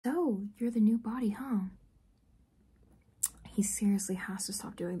So, you're the new body, huh? He seriously has to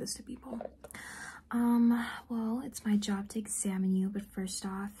stop doing this to people. Well, it's my job to examine you, but first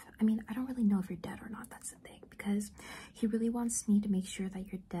off, I mean, I don't really know if you're dead or not, that's the thing, because he really wants me to make sure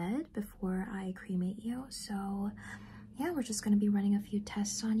that you're dead before I cremate you. So, yeah, we're just gonna be running a few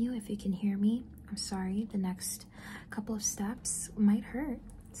tests on you. If you can hear me, I'm sorry, the next couple of steps might hurt.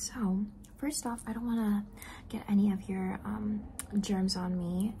 So, first off, I don't wanna get any of your germs on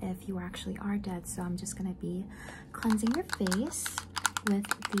me if you actually are dead, so I'm just gonna be cleansing your face with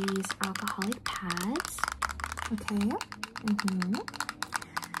these alcoholic pads. Okay. Let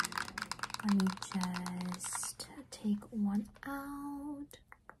me just take one out.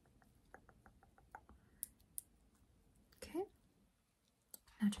 Okay.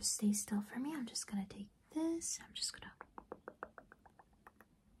 Now just stay still for me. I'm just gonna take this. I'm just gonna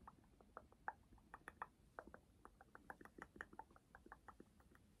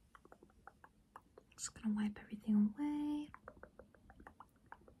wipe everything away.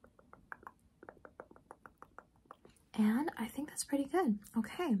 And I think that's pretty good.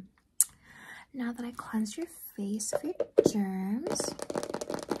 Okay. Now that I cleansed your face of your germs,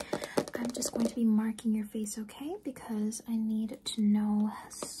 I'm just going to be marking your face, okay? Because I need to know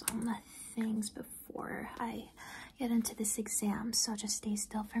some things before I get into this exam. So just stay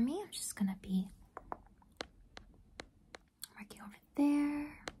still for me. I'm just gonna be marking over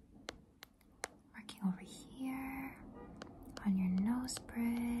there, marking over here, on your nose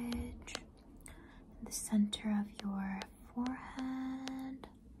bridge, in the center of your forehead,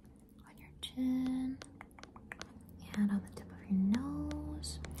 on your chin, and on the tip of your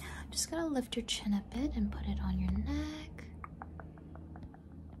nose. I'm just gonna lift your chin a bit and put it on your neck.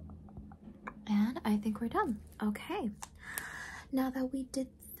 And I think we're done. Okay. Now that we did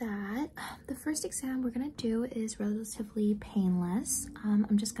that, the first exam we're gonna do is relatively painless.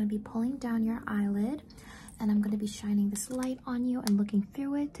 I'm just gonna be pulling down your eyelid, and I'm gonna be shining this light on you and looking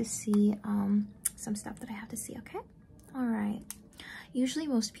through it to see some stuff that I have to see, okay? All right. Usually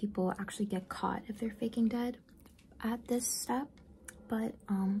most people actually get caught if they're faking dead at this step, but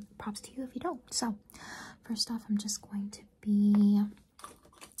props to you if you don't. So first off, I'm just going to be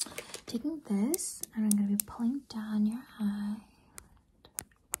taking this, and I'm going to be pulling down your eye.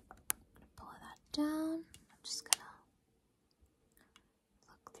 Pull that down. I'm just gonna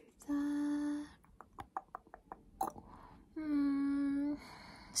look through that.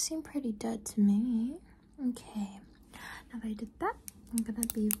 Seem pretty dead to me. Okay, now that I did that, I'm gonna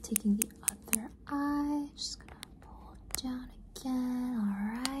be taking the other eye. Just gonna pull down again.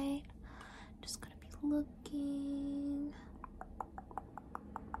 All right, just gonna be looking.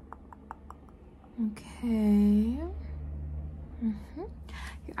 Okay.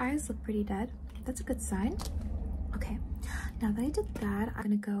 Your eyes look pretty dead. That's a good sign. Okay, now that I did that, I'm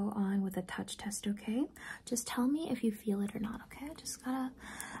gonna go on with a touch test, okay? Just tell me if you feel it or not, okay?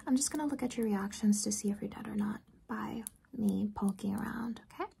 I'm just gonna look at your reactions to see if you're dead or not by me poking around,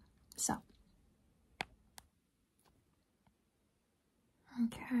 okay? So.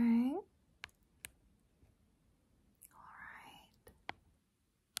 Okay.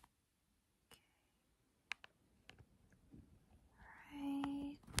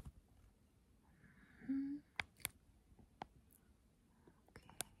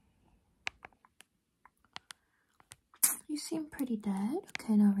 You seem pretty dead.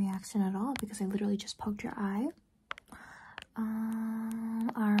 Okay, no reaction at all because I literally just poked your eye.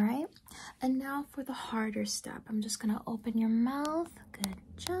 All right. And now for the harder step. I'm just gonna open your mouth. Good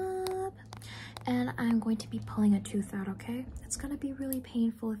job. And I'm going to be pulling a tooth out, okay? It's gonna be really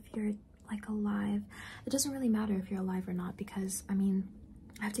painful if you're like alive. It doesn't really matter if you're alive or not because, I mean,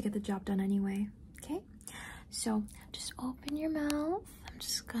 I have to get the job done anyway, okay? So just open your mouth. I'm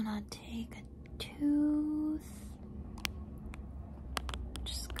just gonna take a tooth.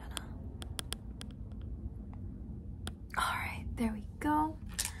 There we go.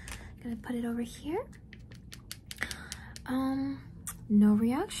 Gonna put it over here. No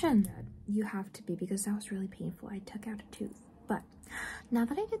reaction. You have to be because that was really painful. I took out a tooth. But now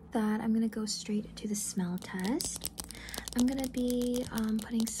that I did that, I'm gonna go straight to the smell test. I'm gonna be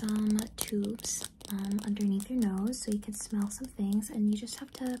putting some tubes underneath your nose so you can smell some things, and you just have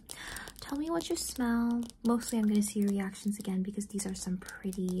to tell me what you smell. Mostly I'm gonna see your reactions again because these are some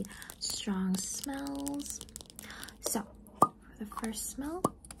pretty strong smells. So the first smell,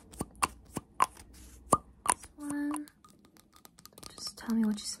 this one, just tell me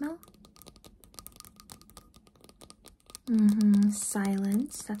what you smell.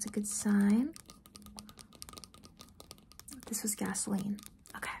 Silence, that's a good sign. This was gasoline.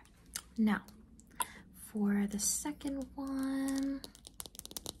 Okay, now for the second one,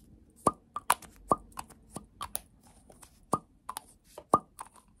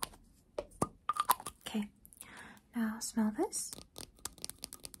 Now smell this.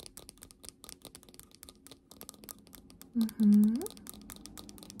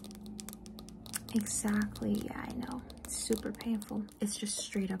 Exactly. Yeah, I know. It's super painful. It's just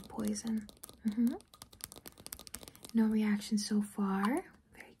straight up poison. No reaction so far.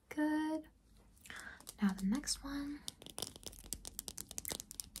 Very good. Now the next one.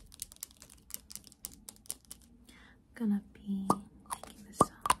 Gonna be taking this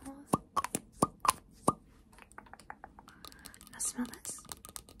off. Now smell this.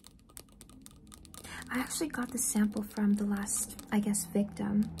 I actually got the sample from the last, I guess,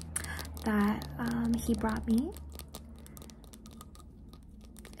 victim that he brought me.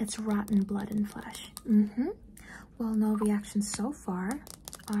 It's rotten blood and flesh. Well, no reaction so far.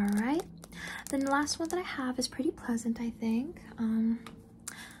 All right. Then the last one that I have is pretty pleasant, I think.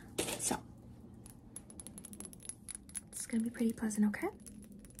 So it's gonna be pretty pleasant, okay?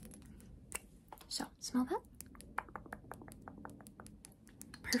 So smell that.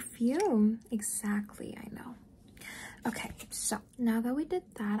 Perfume. Exactly, I know. Okay, so now that we did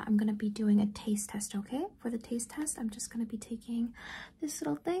that, I'm gonna be doing a taste test, okay? For the taste test, I'm just gonna be taking this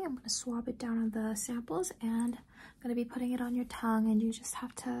little thing. I'm gonna swab it down on the samples and I'm gonna be putting it on your tongue, and you just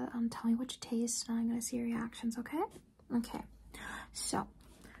have to tell me what you taste, and I'm gonna see your reactions, okay? Okay, so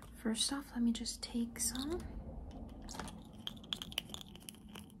first off, let me just take some.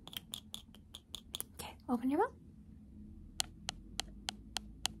 Okay, open your mouth.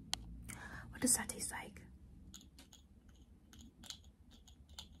 What does that taste like?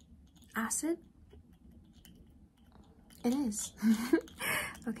 Acid? It is.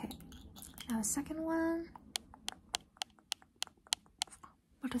 Okay, now the second one.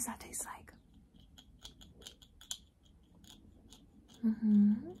 What does that taste like?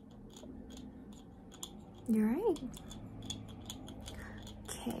 You're right.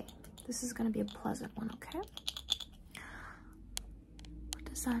 Okay, this is gonna be a pleasant one, okay? What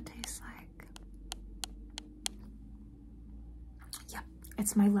does that taste like? Yep,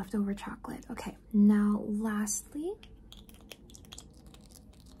 it's my leftover chocolate. Okay, now lastly,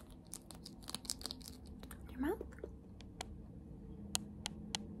 your mouth.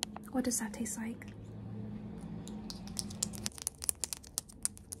 What does that taste like?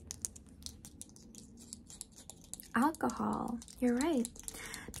 Alcohol. You're right,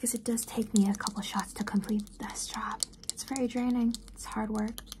 because it does take me a couple shots to complete this job. It's very draining. It's hard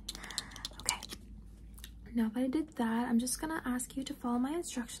work. Okay, now that I did that, I'm just gonna ask you to follow my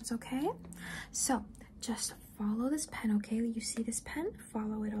instructions, okay? So just follow this pen, okay? You see this pen?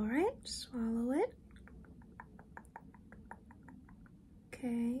 Follow it, all right? Just follow it.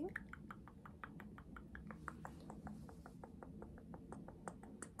 Okay.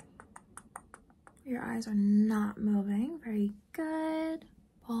 Your eyes are not moving. Very good.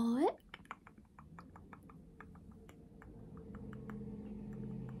 Follow it.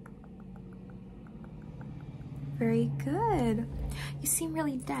 Very good. You seem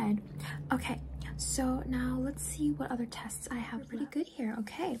really dead. Okay, so now let's see what other tests I have. Pretty good here.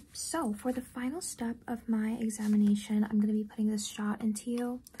 Okay, so for the final step of my examination, I'm going to be putting this shot into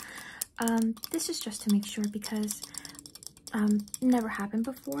you. This is just to make sure, because never happened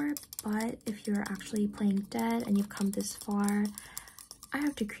before, but if you're actually playing dead and you've come this far, I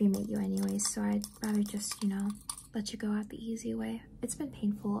have to cremate you anyway, so I'd rather just, you know, let you go out the easy way. It's been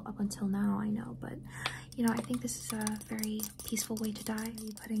painful up until now, I know, but you know, I think this is a very peaceful way to die.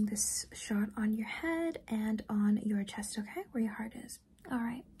 You're putting this shot on your head and on your chest, okay? Where your heart is. All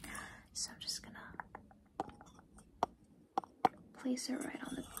right, so I'm just gonna place it right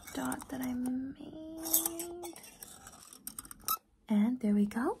on the dot that I made. And there we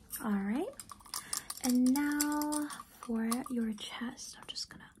go. All right. And now for your chest, I'm just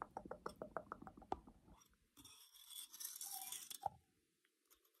gonna.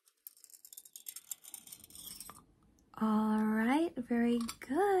 All right. Very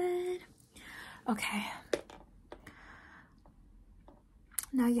good. Okay.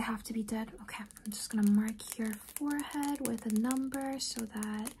 Now you have to be dead. Okay. I'm just gonna mark your forehead with a number so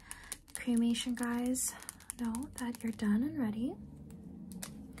that cremation guys know that you're done and ready.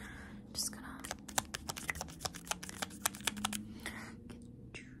 Just gonna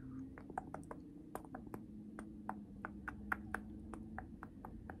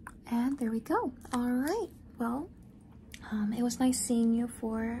and there we go. All right, well, it was nice seeing you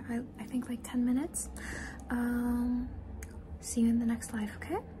for I think like 10 minutes. See you in the next life,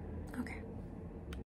 okay?